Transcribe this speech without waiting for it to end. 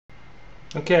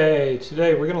Okay,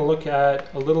 today we're going to look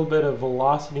at a little bit of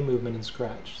velocity movement in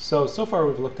Scratch. So far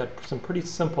we've looked at some pretty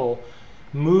simple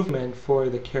movement for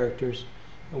the characters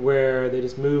where they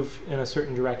just move in a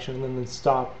certain direction and then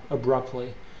stop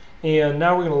abruptly. And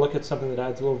now we're going to look at something that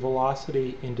adds a little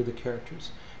velocity into the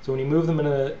characters. So when you move them in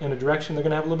a direction, they're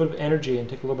going to have a little bit of energy and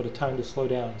take a little bit of time to slow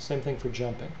down. Same thing for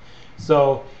jumping.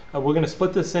 So we're going to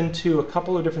split this into a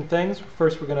couple of different things.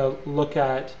 First we're going to look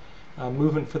at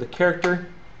movement for the character.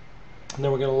 And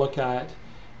then we're going to look at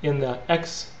in the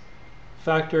x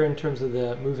factor in terms of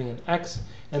the moving in x,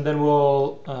 and then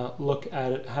we'll look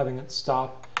at it having it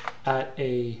stop at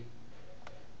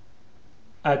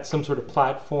some sort of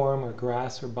platform or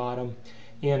grass or bottom,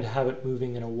 and have it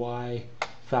moving in a y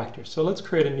factor. So let's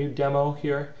create a new demo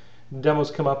here.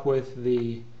 Demos come up with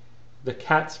the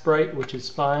cat sprite, which is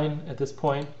fine at this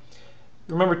point.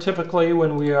 Remember, typically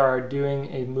when we are doing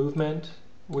a movement,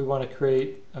 we want to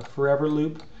create a forever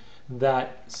loop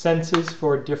that senses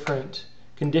for different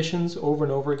conditions over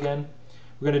and over again.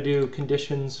 We're going to do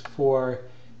conditions for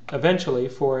eventually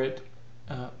for it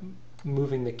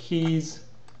moving the keys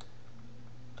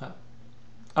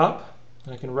up.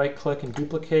 And I can right click and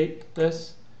duplicate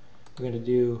this. We're going to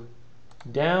do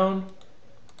down,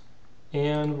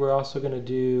 and we're also going to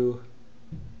do,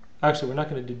 actually we're not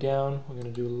going to do down, we're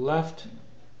going to do left,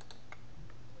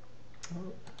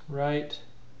 right,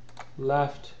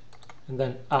 left, and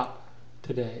then up.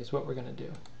 Today is what we're going to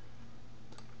do.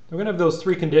 We're going to have those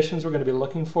three conditions we're going to be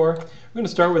looking for. We're going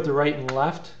to start with the right and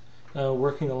left,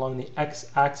 working along the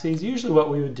x-axis. Usually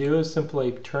what we would do is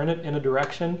simply turn it in a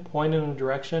direction, point in a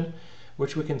direction,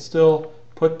 which we can still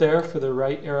put there for the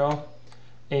right arrow,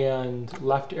 and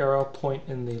left arrow point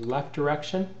in the left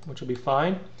direction, which will be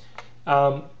fine.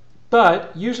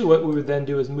 But usually what we would then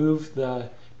do is move the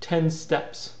 10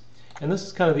 steps. And this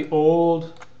is kind of the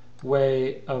old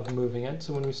way of moving it.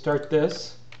 So when we start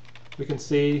this, we can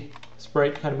see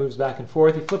sprite kind of moves back and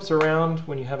forth. He flips around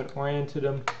when you haven't oriented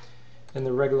him in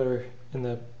the regular, in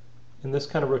this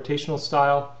kind of rotational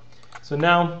style. So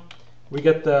now we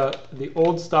get the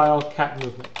old style cat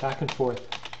movement, back and forth.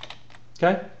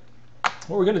 Okay?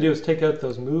 What we're going to do is take out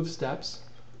those move steps.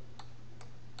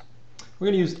 We're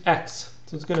going to use X.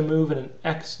 So it's going to move in an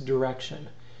X direction.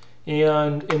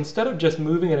 And instead of just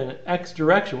moving it in an X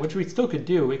direction, which we still could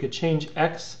do, we could change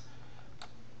X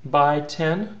by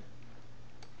 10.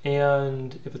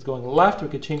 And if it's going left, we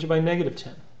could change it by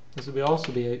 -10. This would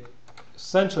also be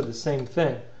essentially the same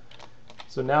thing.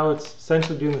 So now it's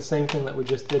essentially doing the same thing that we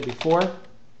just did before.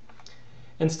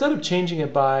 Instead of changing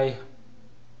it by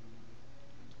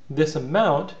this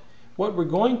amount, what we're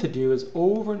going to do is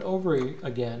over and over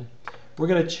again, we're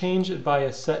going to change it by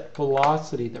a set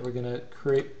velocity that we're going to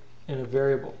create in a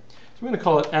variable. So we're going to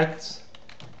call it x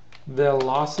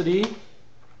velocity.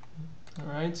 All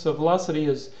right. So velocity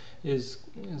is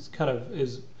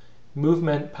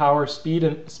movement, power, speed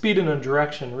in a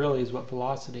direction. Really, is what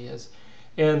velocity is.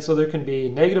 And so there can be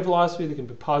negative velocity, there can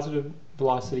be positive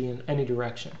velocity in any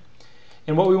direction.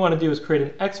 And what we want to do is create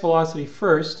an x velocity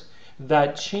first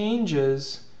that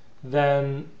changes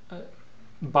then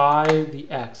by the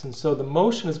x. And so the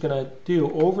motion is going to do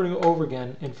over and over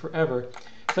again and forever.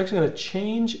 It's actually going to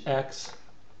change x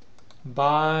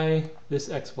by this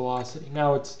x velocity.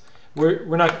 Now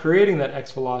we're not creating that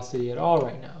x velocity at all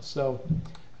right now, so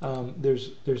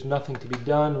there's nothing to be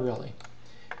done really.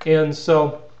 And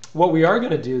so what we are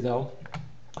going to do though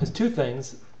is two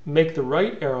things: make the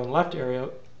right arrow and left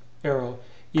arrow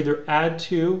either add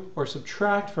to or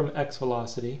subtract from x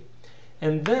velocity,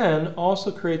 and then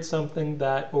also create something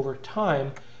that over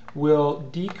time will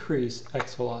decrease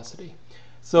x velocity.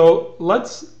 So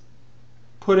let's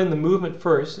put in the movement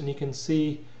first, and you can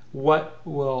see what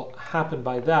will happen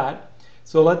by that.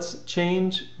 So let's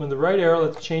change, when the right arrow,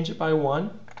 let's change it by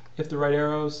 1 if the right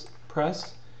arrow is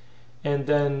pressed, and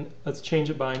then let's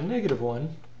change it by -1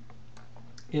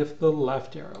 if the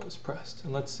left arrow is pressed.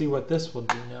 And let's see what this will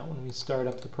do now when we start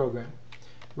up the program.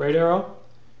 Right arrow,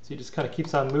 so it just kind of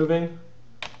keeps on moving.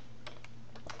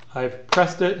 I've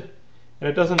pressed it, and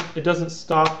it doesn't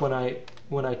stop when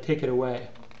I take it away.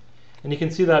 And you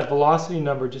can see that velocity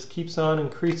number just keeps on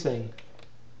increasing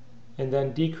and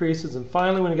then decreases, and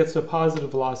finally when it gets to a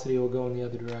positive velocity it will go in the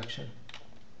other direction.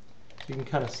 You can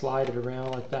kind of slide it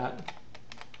around like that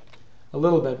a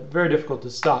little bit. Very difficult to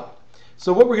stop.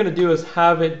 So what we're going to do is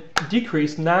have it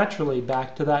decrease naturally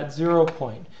back to that 0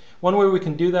 point. One way we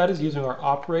can do that is using our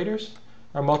operators,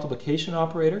 our multiplication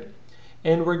operator,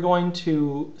 and we're going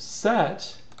to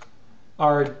set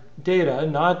our data,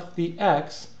 not the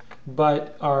x,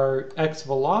 but our x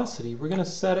velocity. We're going to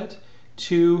set it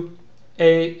to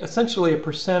essentially a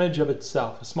percentage of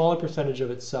itself, a smaller percentage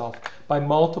of itself, by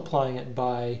multiplying it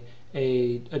by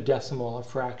a decimal, a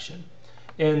fraction.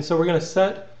 And so we're going to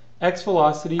set x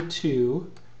velocity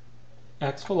to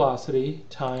x velocity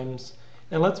times,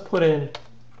 and let's put in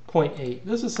 0.8.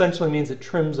 This essentially means it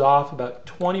trims off about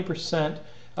 20%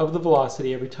 of the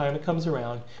velocity every time it comes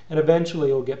around, and eventually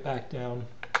it'll get back down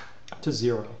to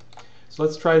 0. So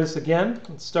let's try this again.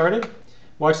 Let's start it.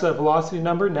 Watch that velocity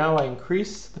number. Now I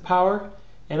increase the power,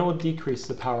 and it will decrease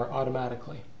the power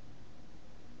automatically.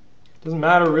 It doesn't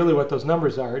matter really what those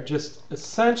numbers are. It just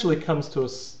essentially comes to a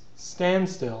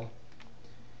standstill.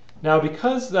 Now,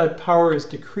 because that power is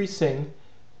decreasing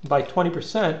by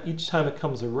 20% each time it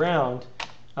comes around,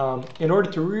 in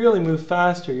order to really move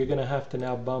faster, you're going to have to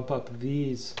now bump up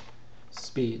these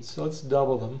speeds. So let's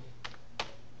double them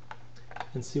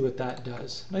and see what that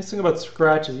does. Nice thing about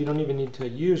Scratch is you don't even need to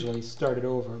usually start it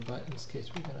over, but in this case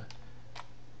we're going to,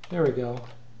 there we go.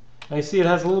 Now you see it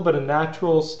has a little bit of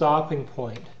natural stopping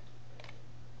point.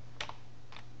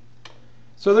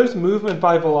 So there's movement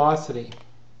by velocity.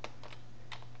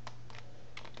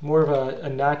 More of a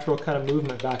natural kind of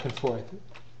movement back and forth.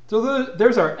 So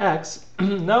there's our x.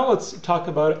 Now let's talk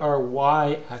about our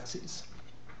y-axis.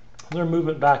 Their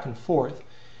movement back and forth.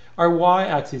 Our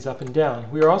y-axis up and down.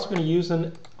 We are also going to use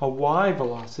a y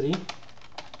velocity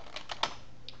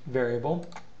variable.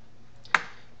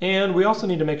 And we also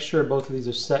need to make sure both of these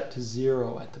are set to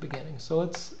 0 at the beginning. So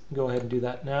let's go ahead and do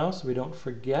that now so we don't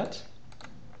forget.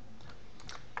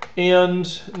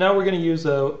 And now we're going to use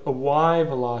a y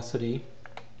velocity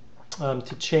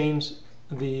to change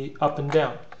the up and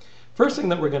down. First thing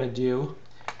that we're going to do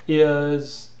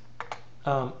is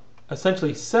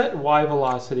essentially set y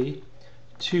velocity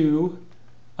to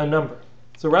a number.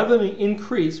 So rather than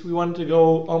increase, we want it to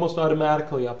go almost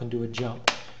automatically up and do a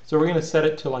jump. So we're going to set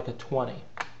it to like a 20. And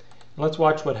let's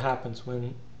watch what happens when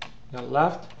you got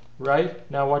left, right.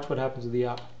 Now watch what happens with the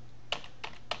up.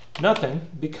 Nothing,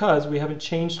 because we haven't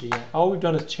changed it yet. All we've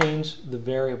done is change the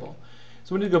variable.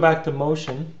 So we need to go back to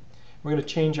motion. We're going to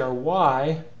change our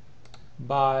y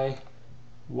by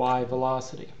y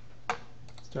velocity.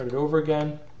 Start it over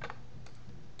again.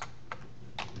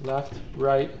 Left,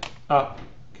 right, up.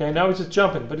 Okay, now he's just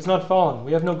jumping, but he's not falling.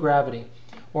 We have no gravity,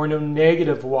 or no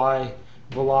negative y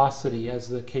velocity, as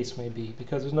the case may be,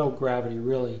 because there's no gravity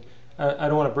really. I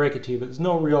don't want to break it to you, but there's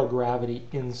no real gravity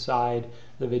inside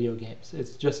the video games.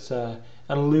 It's just an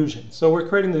illusion. So we're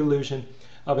creating the illusion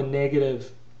of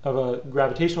a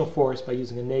gravitational force by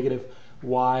using a negative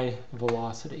y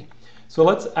velocity. So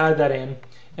let's add that in,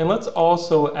 and let's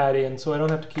also add in, so I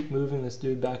don't have to keep moving this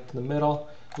dude back to the middle,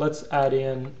 let's add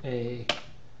in a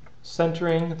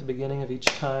centering at the beginning of each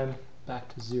time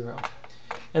back to 0.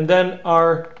 And then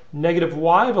our negative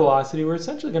y velocity, we're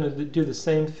essentially going to do the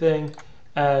same thing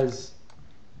as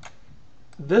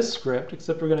this script,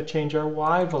 except we're going to change our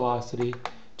y velocity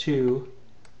to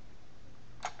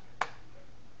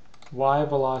y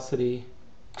velocity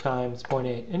times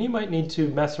 0.8. And you might need to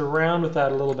mess around with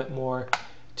that a little bit more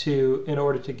in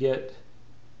order to get,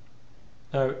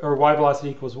 or y velocity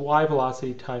equals y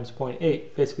velocity times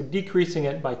 0.8, basically decreasing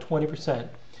it by 20%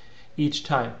 each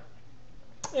time.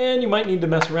 And you might need to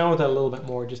mess around with that a little bit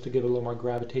more just to give it a little more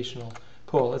gravitational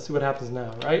pull. Let's see what happens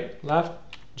now. Right, left,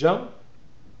 jump.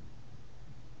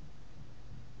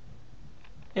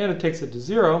 And it takes it to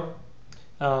 0,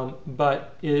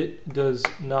 but it does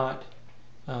not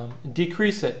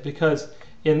decrease it, because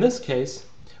in this case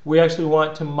we actually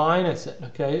want to minus it.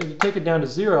 Okay, you take it down to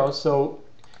 0, so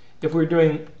if we're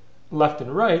doing left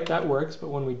and right, that works, but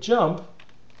when we jump,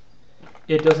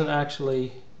 it doesn't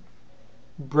actually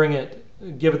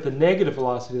give it the negative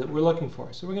velocity that we're looking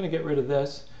for. So we're going to get rid of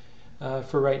this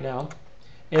for right now,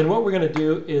 and what we're going to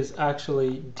do is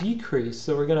actually decrease.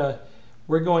 So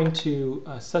we're going to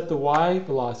set the y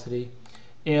velocity,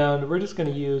 and we're just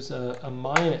going to use a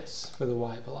minus for the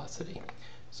y velocity.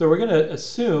 So we're going to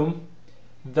assume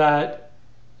that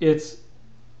it's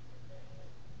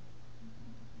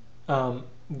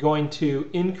going to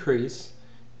increase.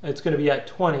 It's going to be at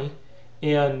 20,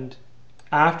 and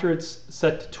after it's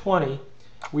set to 20,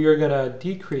 we are going to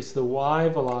decrease the y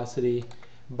velocity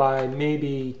by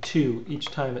maybe 2 each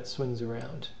time it swings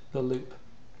around the loop.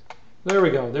 There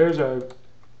we go. There's our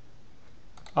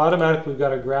automatically, we've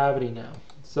got our gravity now.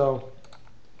 So,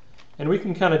 and we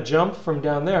can kind of jump from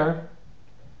down there,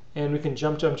 and we can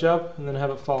jump, jump, jump, and then have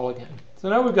it fall again. So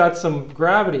now we've got some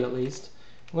gravity at least.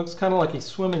 It looks kind of like he's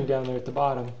swimming down there at the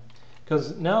bottom,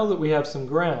 because now that we have some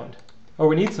ground, or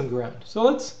we need some ground. So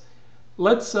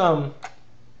let's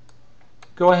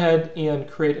go ahead and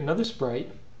create another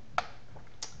sprite.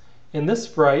 In this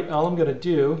sprite, all I'm going to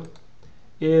do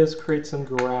is create some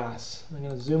grass. I'm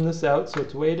going to zoom this out so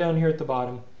it's way down here at the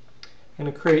bottom. I'm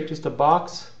going to create just a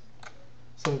box,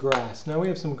 some grass. Now we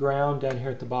have some ground down here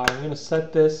at the bottom. I'm going to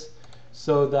set this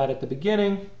so that at the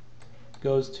beginning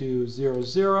goes to 0,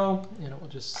 0, and it will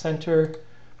just center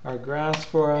our grass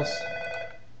for us.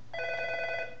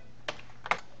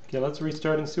 Okay, let's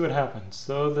restart and see what happens.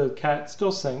 So the cat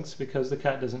still sinks because the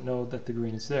cat doesn't know that the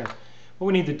green is there. What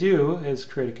we need to do is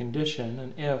create a condition,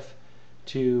 an if,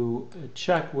 to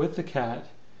check with the cat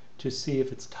to see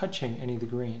if it's touching any of the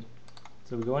green.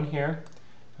 So we go in here,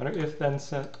 under if then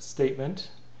statement,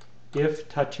 if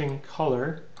touching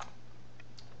color,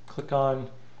 click on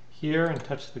here and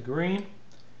touch the green.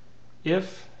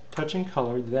 If touching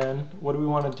color, then what do we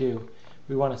want to do?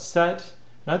 We want to set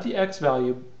not the x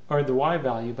value or the y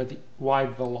value, but the y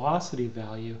velocity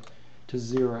value to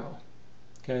 0.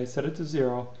 Okay, set it to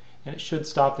 0, and it should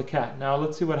stop the cat. Now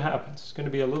let's see what happens. It's going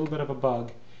to be a little bit of a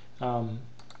bug,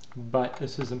 but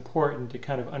this is important to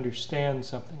kind of understand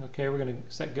something. Okay, we're going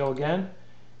to set go again.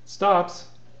 It stops,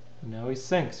 and now he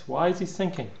sinks. Why is he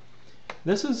sinking?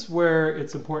 This is where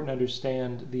it's important to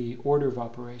understand the order of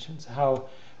operations,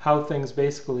 how things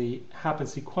basically happen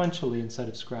sequentially inside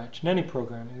of Scratch, in any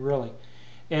programming, really.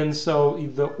 And so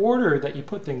the order that you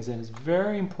put things in is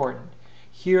very important.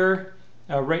 Here,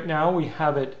 right now, we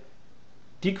have it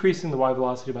decreasing the y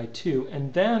velocity by 2,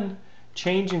 and then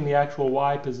changing the actual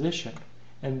y position.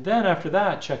 And then after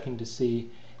that, checking to see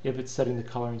if it's setting the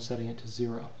color and setting it to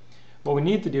 0. What we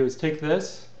need to do is take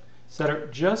this, set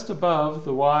it just above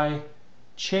the y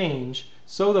change,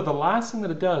 so that the last thing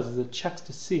that it does is it checks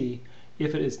to see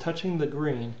if it is touching the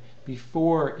green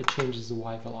before it changes the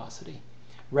y velocity,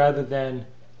 rather than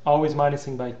always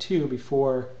minusing by 2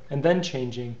 before and then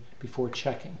changing before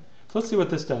checking. So let's see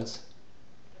what this does.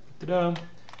 Ta-da!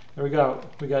 There we go.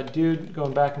 We got dude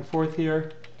going back and forth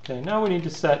here. Okay, now we need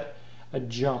to set a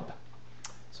jump.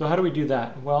 So how do we do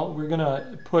that? Well, we're going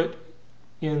to put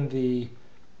in the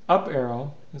up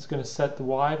arrow, it's going to set the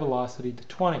y velocity to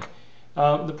 20.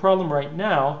 The problem right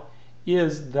now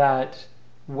is that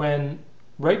when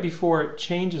right before it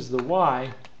changes the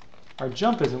y, our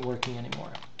jump isn't working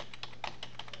anymore.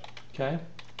 Okay?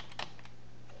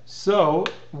 So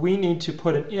we need to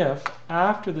put an if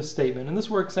after the statement, and this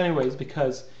works anyways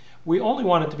because we only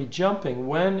want it to be jumping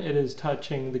when it is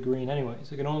touching the green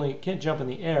anyways. It can't jump in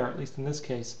the air, at least in this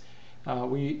case.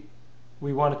 We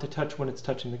want it to touch when it's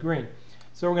touching the green.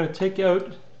 So we're going to take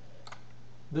out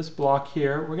this block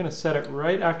here. We're going to set it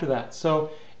right after that.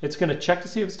 So it's going to check to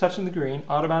see if it's touching the green,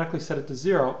 automatically set it to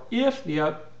 0. If the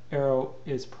up arrow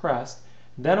is pressed,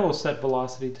 then it will set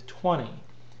velocity to 20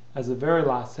 as the very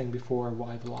last thing before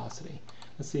y velocity.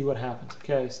 Let's see what happens.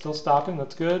 Okay, still stopping.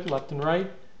 That's good. Left and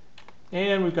right.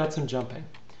 And we've got some jumping.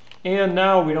 And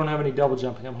now we don't have any double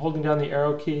jumping. I'm holding down the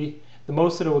arrow key. The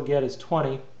most that it will get is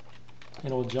 20,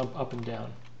 and it will jump up and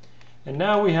down. And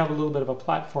now we have a little bit of a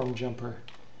platform jumper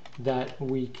that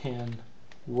we can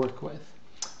work with.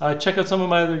 Check out some of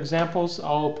my other examples.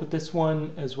 I'll put this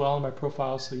one as well in my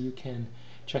profile so you can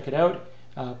check it out.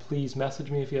 Please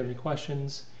message me if you have any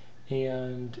questions,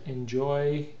 and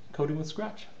enjoy coding with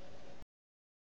Scratch.